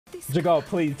Jagal,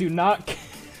 please do not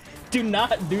do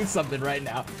not do something right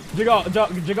now.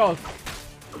 Jagal.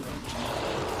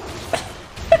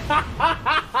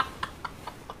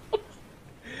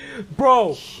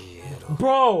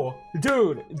 Bro,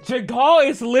 dude, Jagal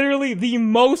is literally the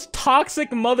most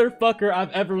toxic motherfucker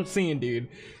I've ever seen, dude.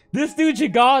 This dude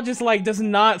Jagal just like does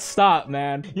not stop,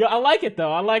 man. Yo, I like it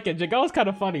though. I like it. Jagal's kind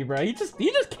of funny, bro. He just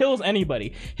kills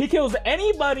anybody. He kills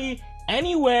anybody,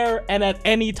 anywhere, and at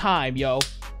any time, yo.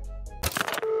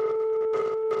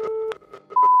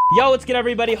 Yo, what's good,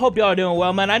 everybody? Hope y'all are doing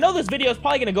well, man. I know this video is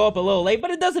probably gonna go up a little late,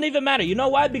 but it doesn't even matter. You know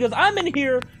why? Because I'm in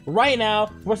here right now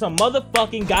for some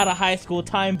motherfucking gotta high school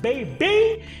time,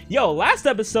 baby. Yo, last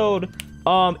episode,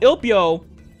 Ilpyo,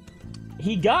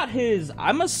 he got his,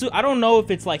 I don't know if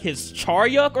it's like his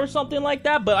Charyyeok or something like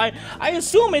that, but I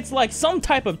assume it's like some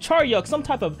type of Charyyeok, some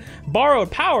type of borrowed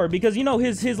power, because you know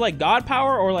his like god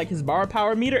power or like his borrowed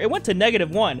power meter, it went to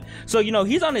 -1. So you know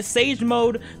he's on his sage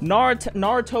mode,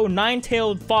 Naruto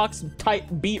nine-tailed fox type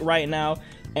beat right now,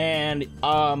 and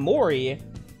Mori,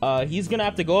 he's gonna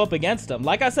have to go up against him.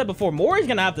 Like I said before, Mori's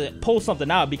gonna have to pull something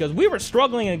out because we were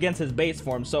struggling against his base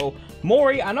form. So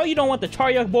Mori, I know you don't want the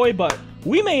Charyyeok boy, but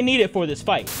we may need it for this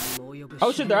fight.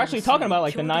 Oh shit, they're actually talking about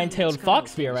like the nine-tailed fox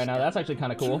spear right now. That's actually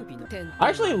kind of cool. I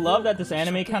actually love that this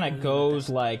anime kind of goes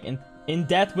like in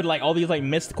depth with like all these like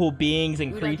mystical beings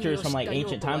and creatures from like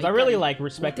ancient times. I really like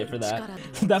respect it for that.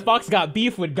 That fox got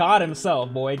beef with God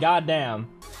himself, boy. Goddamn.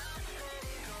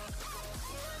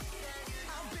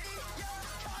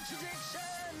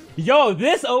 Yo,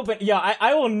 this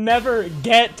I will never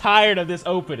get tired of this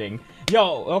opening.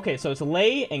 Yo, okay, so it's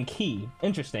Lei and Key.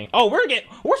 Interesting. Oh,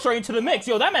 we're straight into the mix.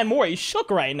 Yo, that man Mori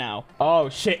shook right now. Oh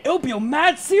shit, Ilpyo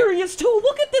mad serious too.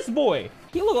 Look at this boy.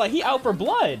 He look like he out for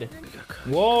blood.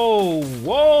 Whoa,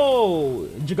 whoa.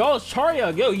 Jagal's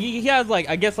Charyeok. Yo, he has like,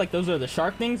 I guess like those are the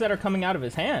shark things that are coming out of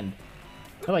his hand.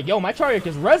 They're like, yo, my Charyeok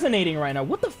is resonating right now.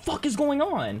 What the fuck is going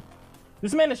on?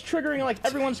 This man is triggering like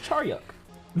everyone's Charyeok.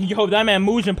 Yo, that man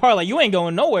Mujin Par, like, you ain't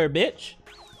going nowhere, bitch.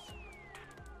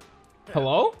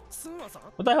 Hello?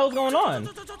 What the hell's going on?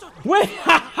 Wait,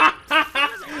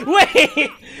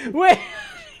 wait.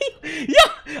 Yo,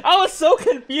 I was so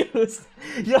confused.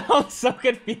 Yo, I was so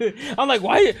confused. I'm like,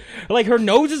 why? Like, her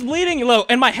nose is bleeding? Yo,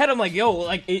 in my head, I'm like, yo,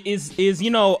 like, is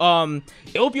you know,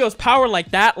 Ilpyo's power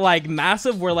like that, like,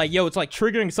 massive, where, like, yo, it's, like,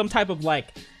 triggering some type of, like,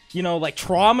 you know, like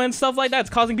trauma and stuff like that. It's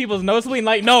causing people's nose bleeding.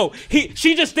 Like, no,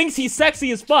 she just thinks he's sexy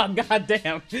as fuck. God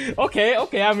damn.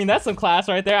 Okay. I mean, that's some class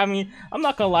right there. I mean, I'm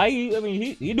not gonna lie.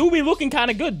 He do be looking kind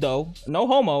of good though. No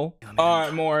homo. All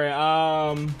right, Mori.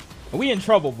 We in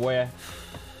trouble, boy.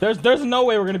 There's no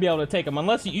way we're gonna be able to take him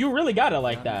unless you really got it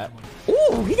like that.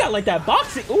 Ooh, he got like that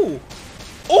boxing. Ooh.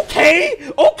 Okay.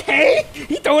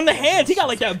 He throwing the hands. He got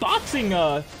like that boxing.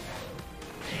 Oh,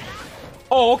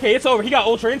 okay. It's over. He got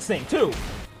Ultra Instinct too.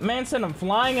 Man sent him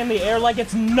flying in the air like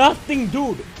it's nothing,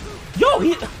 dude. Yo,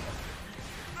 he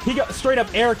got straight up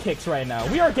air kicks right now.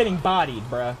 We are getting bodied,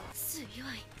 bruh.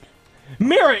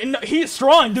 Mirror, he's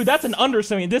strong, dude. That's an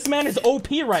understatement. This man is OP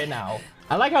right now.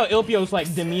 I like how Ilpyo's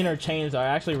like demeanor changed. I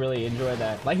actually really enjoy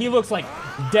that. Like he looks like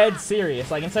dead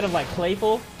serious. Like instead of like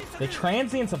playful, the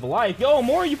transience of life. Yo,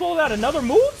 Mori, you pulled out another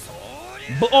move?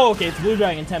 Oh, okay, it's Blue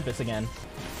Dragon Tempest again.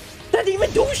 That didn't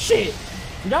even do shit.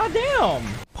 Goddamn!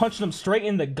 Punched him straight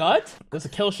in the gut? That's a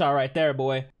kill shot right there,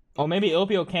 boy. Oh, maybe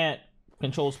Ilpyo can't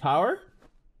control his power?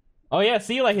 Oh yeah,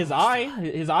 see, like his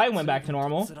eye went back to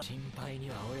normal.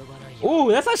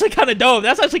 Ooh, that's actually kind of dope.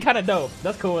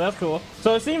 That's cool.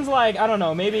 So it seems like, I don't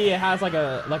know, maybe it has like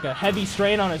a heavy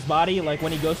strain on his body, like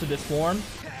when he goes to this form.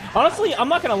 Honestly, I'm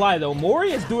not gonna lie though,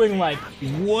 Mori is doing like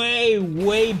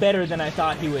way better than I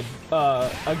thought he would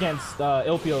against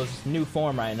Ilpyo's new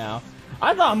form right now.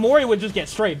 I thought Mori would just get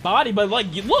straight body, but like,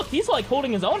 look, he's like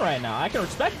holding his own right now. I can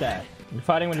respect that. You're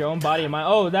fighting with your own body and mind.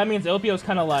 Oh, that means Ilpyo's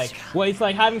kind of like, well, he's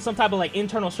like having some type of like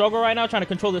internal struggle right now, trying to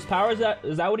control his power. Is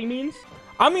that what he means?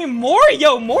 I mean, Mori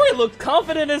looked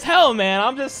confident as hell, man.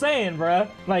 I'm just saying, bruh.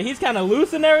 Like, he's kind of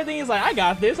loose and everything. He's like, I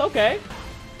got this, okay.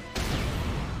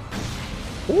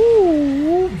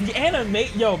 Ooh,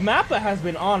 the yo, Mappa has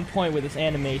been on point with this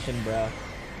animation, bruh.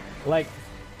 Like,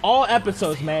 all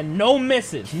episodes, man, no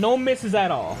misses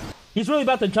at all. He's really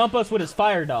about to jump us with his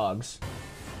fire dogs.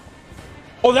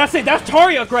 Oh, that's it. That's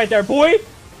Charyyeok right there, boy.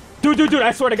 Dude,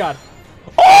 I swear to God.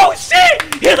 Oh shit!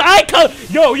 His eye color.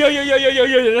 Yo,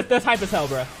 that's hype as hell,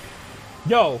 bro.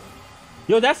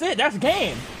 Yo, that's it. That's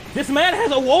game. This man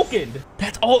has awoken.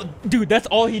 That's all, dude. That's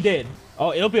all he did.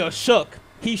 Oh, Ilpyo shook.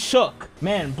 He shook,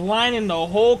 man, blinding the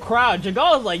whole crowd.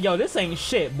 Jagal's like, yo, this ain't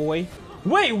shit, boy.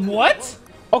 Wait, what?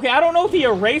 Okay, I don't know if he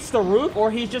erased the roof or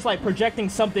he's just like projecting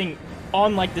something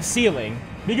on like the ceiling.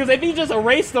 Because if he just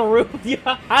erased the roof,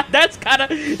 yeah, that's kind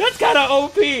of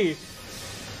OP.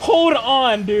 Hold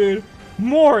on, dude.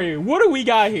 Mori, what do we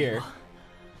got here?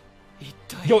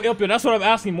 Yo, Ilpyo, that's what I'm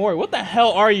asking Mori. What the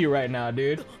hell are you right now,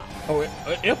 dude? Oh,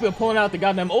 Ilpyo pulling out the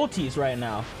goddamn ultis right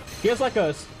now. He has like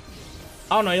a,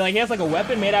 I don't know, like he has like a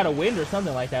weapon made out of wind or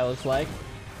something like that, looks like.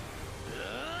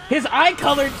 His eye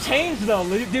color changed though,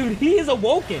 dude. He is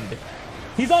awoken.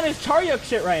 He's on his Charyeok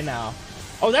shit right now.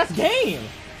 Oh, that's game.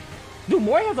 Dude,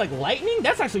 Mori has like lightning?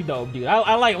 That's actually dope, dude.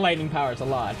 I like lightning powers a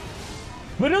lot.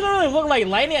 But it doesn't really look like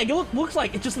lightning. Like, it looks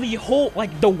like it's just the whole,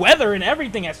 like the weather and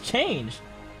everything has changed.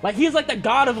 Like he's like the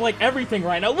god of like everything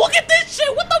right now. Look at this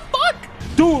shit. What the fuck?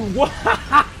 Dude, what?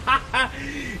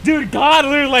 Dude, God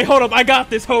literally like, hold up. I got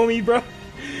this, homie, bro.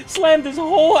 Slammed his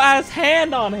whole ass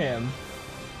hand on him.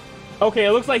 Okay,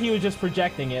 it looks like he was just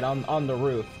projecting it on the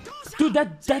roof. Dude,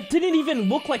 that didn't even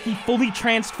look like he fully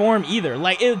transformed either.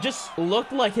 Like, it just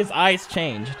looked like his eyes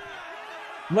changed.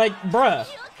 Like, bruh.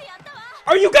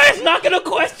 Are you guys not gonna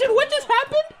question what just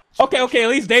happened? Okay, at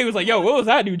least Dave was like, yo, what was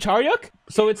that, dude? Charyeok?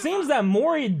 So it seems that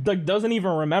Mori like doesn't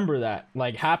even remember that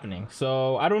like happening.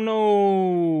 So I don't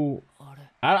know.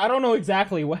 I don't know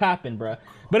exactly what happened, bruh.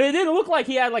 But it didn't look like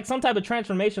he had like some type of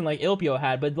transformation like Ilpyo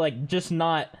had, but like just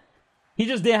not. He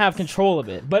just didn't have control of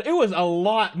it. But it was a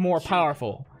lot more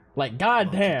powerful. Like,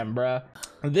 goddamn, bruh.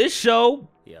 This show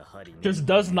just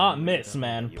does not miss,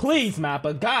 man. Please,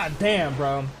 Mappa. Goddamn,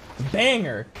 bro.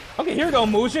 Banger. Okay, here we go,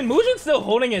 Mujin. Mujin's still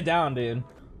holding it down, dude.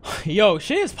 Yo,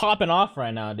 shit is popping off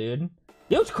right now, dude.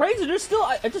 Yo, it's crazy. There's still,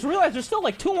 I just realized there's still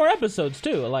like 2 more episodes,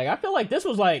 too. Like, I feel like this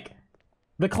was like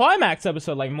the climax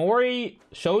episode. Like, Mori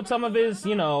showed some of his,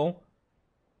 you know,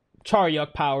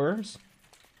 Charyeok powers.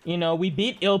 You know, we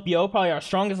beat Ilpyo, probably our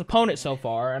strongest opponent so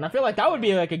far, and I feel like that would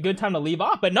be like a good time to leave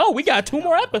off, but no, we got 2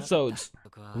 more episodes.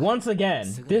 Once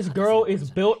again, this girl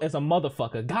is built as a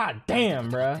motherfucker. God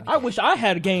damn, bruh. I wish I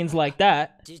had gains like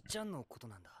that.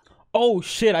 Oh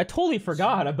shit, I totally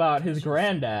forgot about his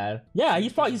granddad. Yeah,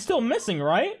 he's still missing,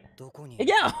 right?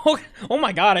 Yeah, oh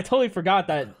my god, I totally forgot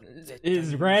that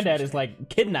his granddad is like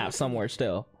kidnapped somewhere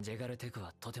still.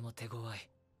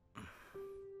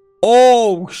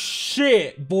 Oh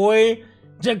shit, boy.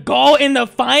 Jagal in the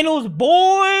finals,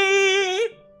 boy.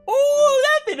 Ooh,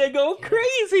 that didn't go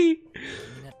crazy.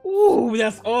 Ooh,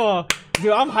 that's, oh,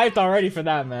 dude, I'm hyped already for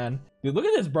that, man. Dude, look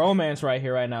at this bromance right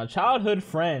here right now. Childhood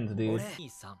friends, dude.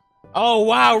 Oh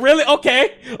wow, really?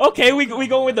 Okay, we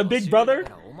going with the big brother.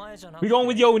 We going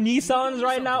with yo Nissans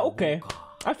right now. Okay,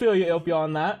 I feel you, Ilpyo,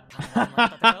 on that.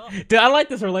 Dude, I like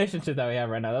this relationship that we have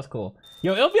right now. That's cool.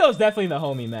 Yo, Ilpyo is definitely the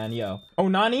homie, man. Yo. Oh,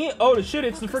 Nani? Oh, shit,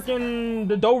 it's the freaking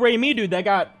the Do-Re-Mi dude that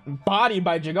got bodied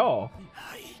by Jagal.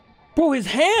 Bro, his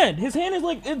hand is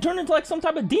like, it turned into like some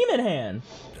type of demon hand.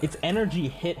 Its energy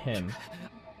hit him.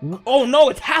 Oh no,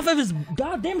 it's half of his,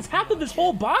 goddamn, it's half of his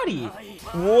whole body.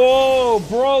 Whoa,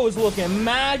 bro is looking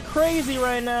mad crazy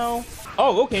right now.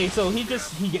 Oh, okay, so he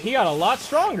got a lot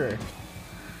stronger.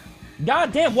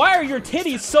 God damn, why are your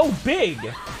titties so big?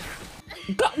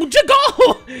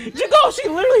 Jagal! Jagal, she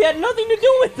literally had nothing to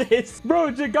do with this.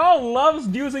 Bro, Jagal loves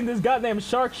using this goddamn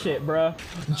shark shit, bro.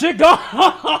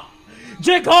 Jagal!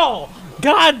 Jagal!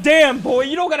 God damn, boy,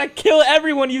 you don't gotta kill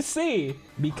everyone you see.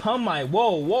 Become my,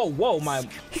 whoa, my,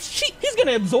 he's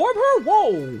gonna absorb her?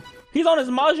 Whoa. He's on his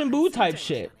Majin Buu type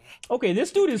shit. Okay,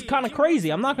 this dude is kind of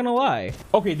crazy, I'm not gonna lie.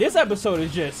 Okay, this episode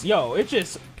is just, yo, it's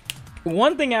just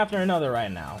one thing after another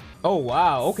right now. Oh,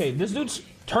 wow, okay, this dude's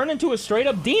turned into a straight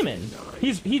up demon.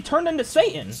 He turned into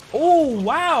Satan. Oh,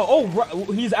 wow. Oh,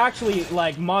 he's actually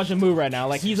like Majin Buu right now.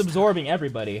 Like, he's absorbing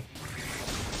everybody.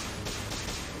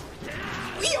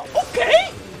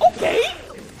 Okay.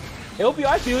 Ilpyo,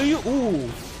 I feel you. Ooh.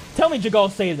 Tell me Jagal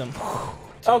saved him.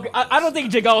 Okay, I don't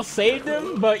think Jagal saved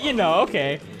him, but you know,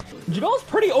 okay. Jagal's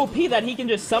pretty OP that he can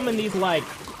just summon these like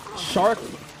shark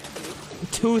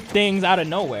tooth things out of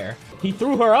nowhere. He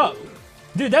threw her up.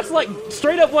 Dude, that's like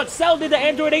straight up what Cell did to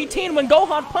Android 18 when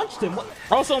Gohan punched him.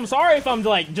 Also, I'm sorry if I'm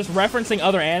like just referencing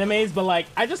other animes, but like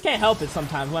I just can't help it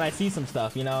sometimes when I see some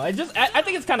stuff, you know. I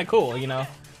think it's kind of cool, you know,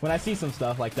 when I see some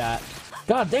stuff like that.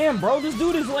 God damn, bro, this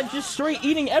dude is like just straight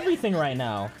eating everything right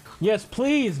now. Yes,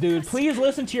 please, dude, please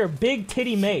listen to your big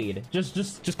titty maid.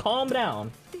 Just calm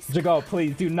down. Jagal,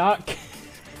 please do not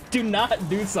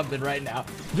do something right now.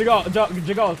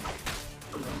 Jagal.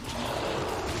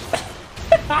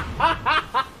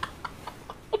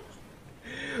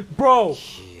 Bro,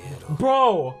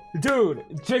 dude,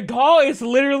 Jagal is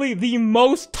literally the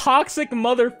most toxic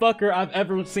motherfucker I've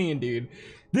ever seen, dude.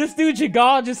 This dude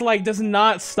Jagal just like does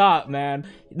not stop, man.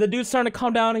 The dude's starting to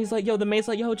calm down. And he's like, yo, the mate's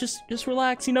like, yo, just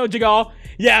relax, you know, Jagal.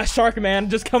 Yeah, Shark Man,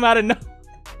 just come out of no.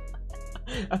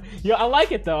 Yo, I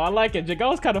like it though. I like it.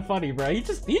 Jago's kind of funny, bro. He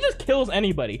just kills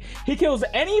anybody. He kills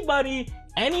anybody,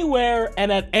 anywhere,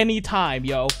 and at any time,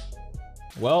 yo.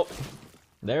 Well,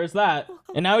 there's that.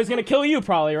 And now he's gonna kill you,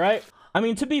 probably, right? I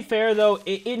mean, to be fair though,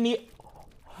 his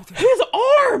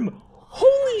arm.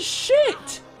 Holy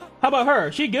shit! How about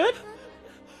her? She good?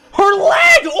 Her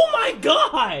leg! Oh my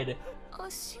god!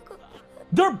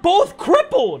 They're both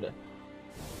crippled!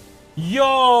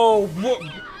 Yo!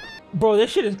 Bro,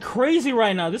 this shit is crazy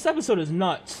right now. This episode is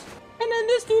nuts. And then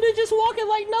this dude is just walking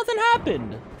like nothing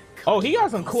happened. Oh, he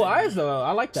got some cool eyes though.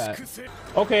 I like that.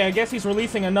 Okay, I guess he's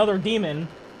releasing another demon.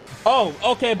 Oh,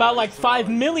 okay, about like 5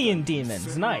 million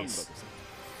demons. Nice.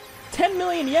 10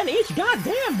 million yen each? God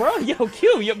damn, bro. Yo,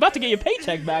 Q, you're about to get your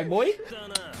paycheck back, boy.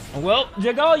 Well,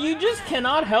 Jago, you just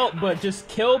cannot help but just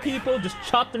kill people, just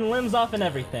chop their limbs off and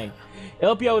everything.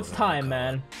 Ilpyo, it's time,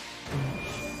 man.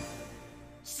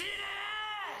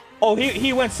 Oh,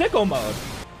 he went sicko mode.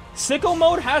 Sicko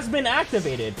mode has been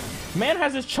activated. Man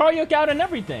has his Charyeok out and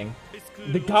everything.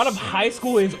 The god of high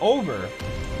school is over.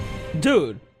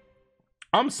 Dude,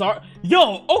 I'm sorry.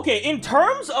 Yo, okay, in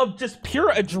terms of just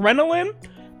pure adrenaline,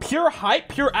 pure hype,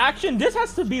 pure action, this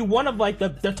has to be one of like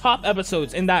the top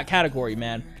episodes in that category,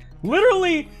 man.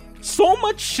 Literally, so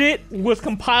much shit was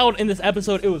compiled in this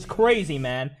episode. It was crazy,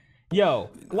 man.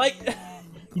 Yo, like,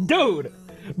 dude,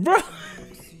 bro.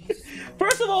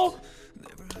 First of all,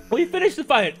 we finished the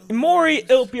fight. Mori,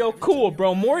 Ilpyo, cool,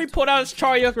 bro. Mori put out his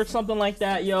Charyeok or something like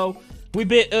that, yo. We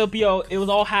bit Ilpyo. It was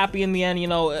all happy in the end, you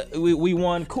know. We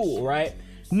won, cool, right?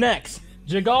 Next,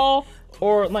 Jagal,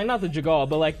 or like not the Jagal,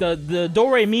 but like the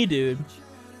Do-Re-Mi dude.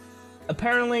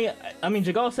 Apparently, I mean,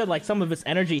 Jagal said like some of his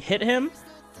energy hit him.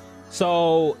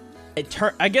 So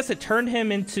I guess it turned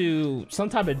him into some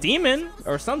type of demon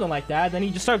or something like that. Then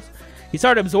he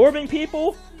started absorbing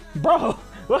people, bro.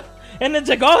 And then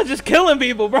Jagal just killing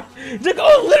people, bro.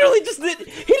 Jagal literally he didn't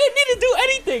need to do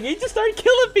anything. He just started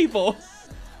killing people.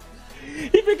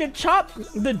 He freaking chopped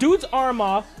the dude's arm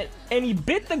off and he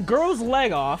bit the girl's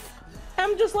leg off.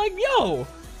 I'm just like, yo,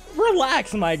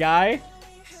 relax, my guy.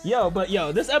 Yo, but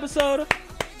yo, this episode,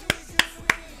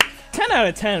 10 out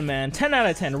of 10, man. 10 out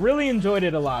of 10. Really enjoyed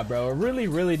it a lot, bro.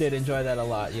 Really did enjoy that a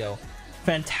lot, yo.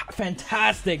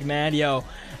 Fantastic, man, yo.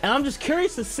 And I'm just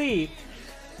curious to see.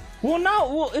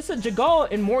 Well, it's a Jagal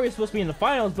and Mori is supposed to be in the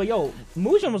finals, but yo,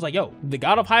 Mujin was like, yo, the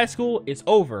god of high school is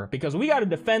over because we got to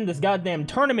defend this goddamn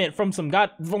tournament from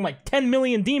like 10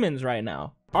 million demons right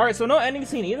now. All right, so no ending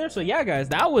scene either. So yeah, guys,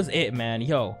 that was it, man.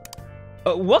 Yo,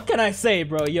 what can I say,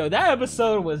 bro? Yo, that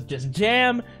episode was just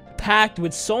jam-packed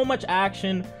with so much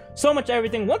action, so much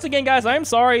everything. Once again, guys, I'm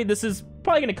sorry. This is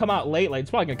probably gonna come out late. Like,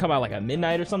 it's probably gonna come out like at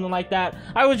midnight or something like that.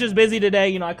 I was just busy today,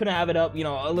 you know. I couldn't have it up, you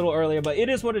know, a little earlier, but it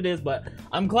is what it is. But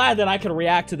I'm glad that I could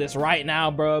react to this right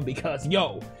now, bro, because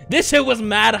yo, this shit was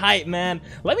mad hype, man.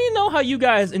 Let me know how you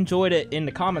guys enjoyed it in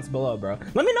the comments below, bro.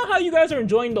 Let me know how you guys are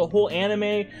enjoying the whole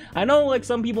anime. I know like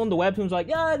some people in the webtoons like,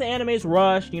 yeah, the anime's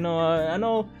rushed, you know. I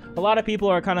know a lot of people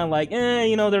are kind of like,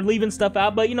 you know, they're leaving stuff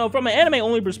out, but you know, from an anime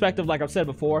only perspective, like I've said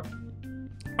before,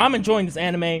 I'm enjoying this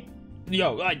anime.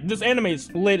 Yo, like, this anime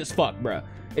is lit as fuck, bro.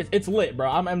 It's lit, bro.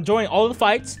 I'm enjoying all the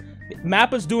fights.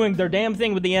 Mappa's doing their damn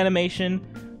thing with the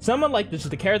animation. Some of, like,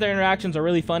 the character interactions are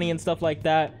really funny and stuff like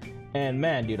that. And,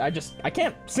 man, dude, I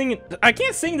can't sing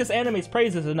this anime's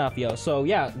praises enough, yo. So,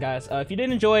 yeah, guys, if you did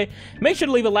enjoy, make sure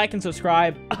to leave a like and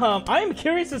subscribe. I am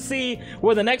curious to see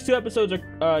where the next 2 episodes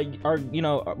are, you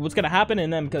know, what's gonna happen in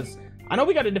them, because I know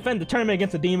we gotta defend the tournament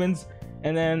against the demons.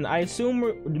 And then I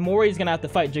assume Mori's gonna have to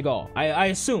fight Jagal. I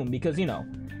assume, because, you know,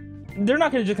 they're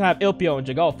not gonna just have Ilpyo and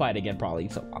Jagal fight again, probably.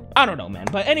 So, I don't know, man.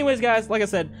 But anyways, guys, like I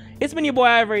said, it's been your boy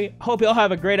Ivory. Hope y'all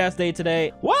have a great-ass day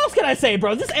today. What else can I say,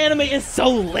 bro? This anime is so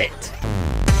lit.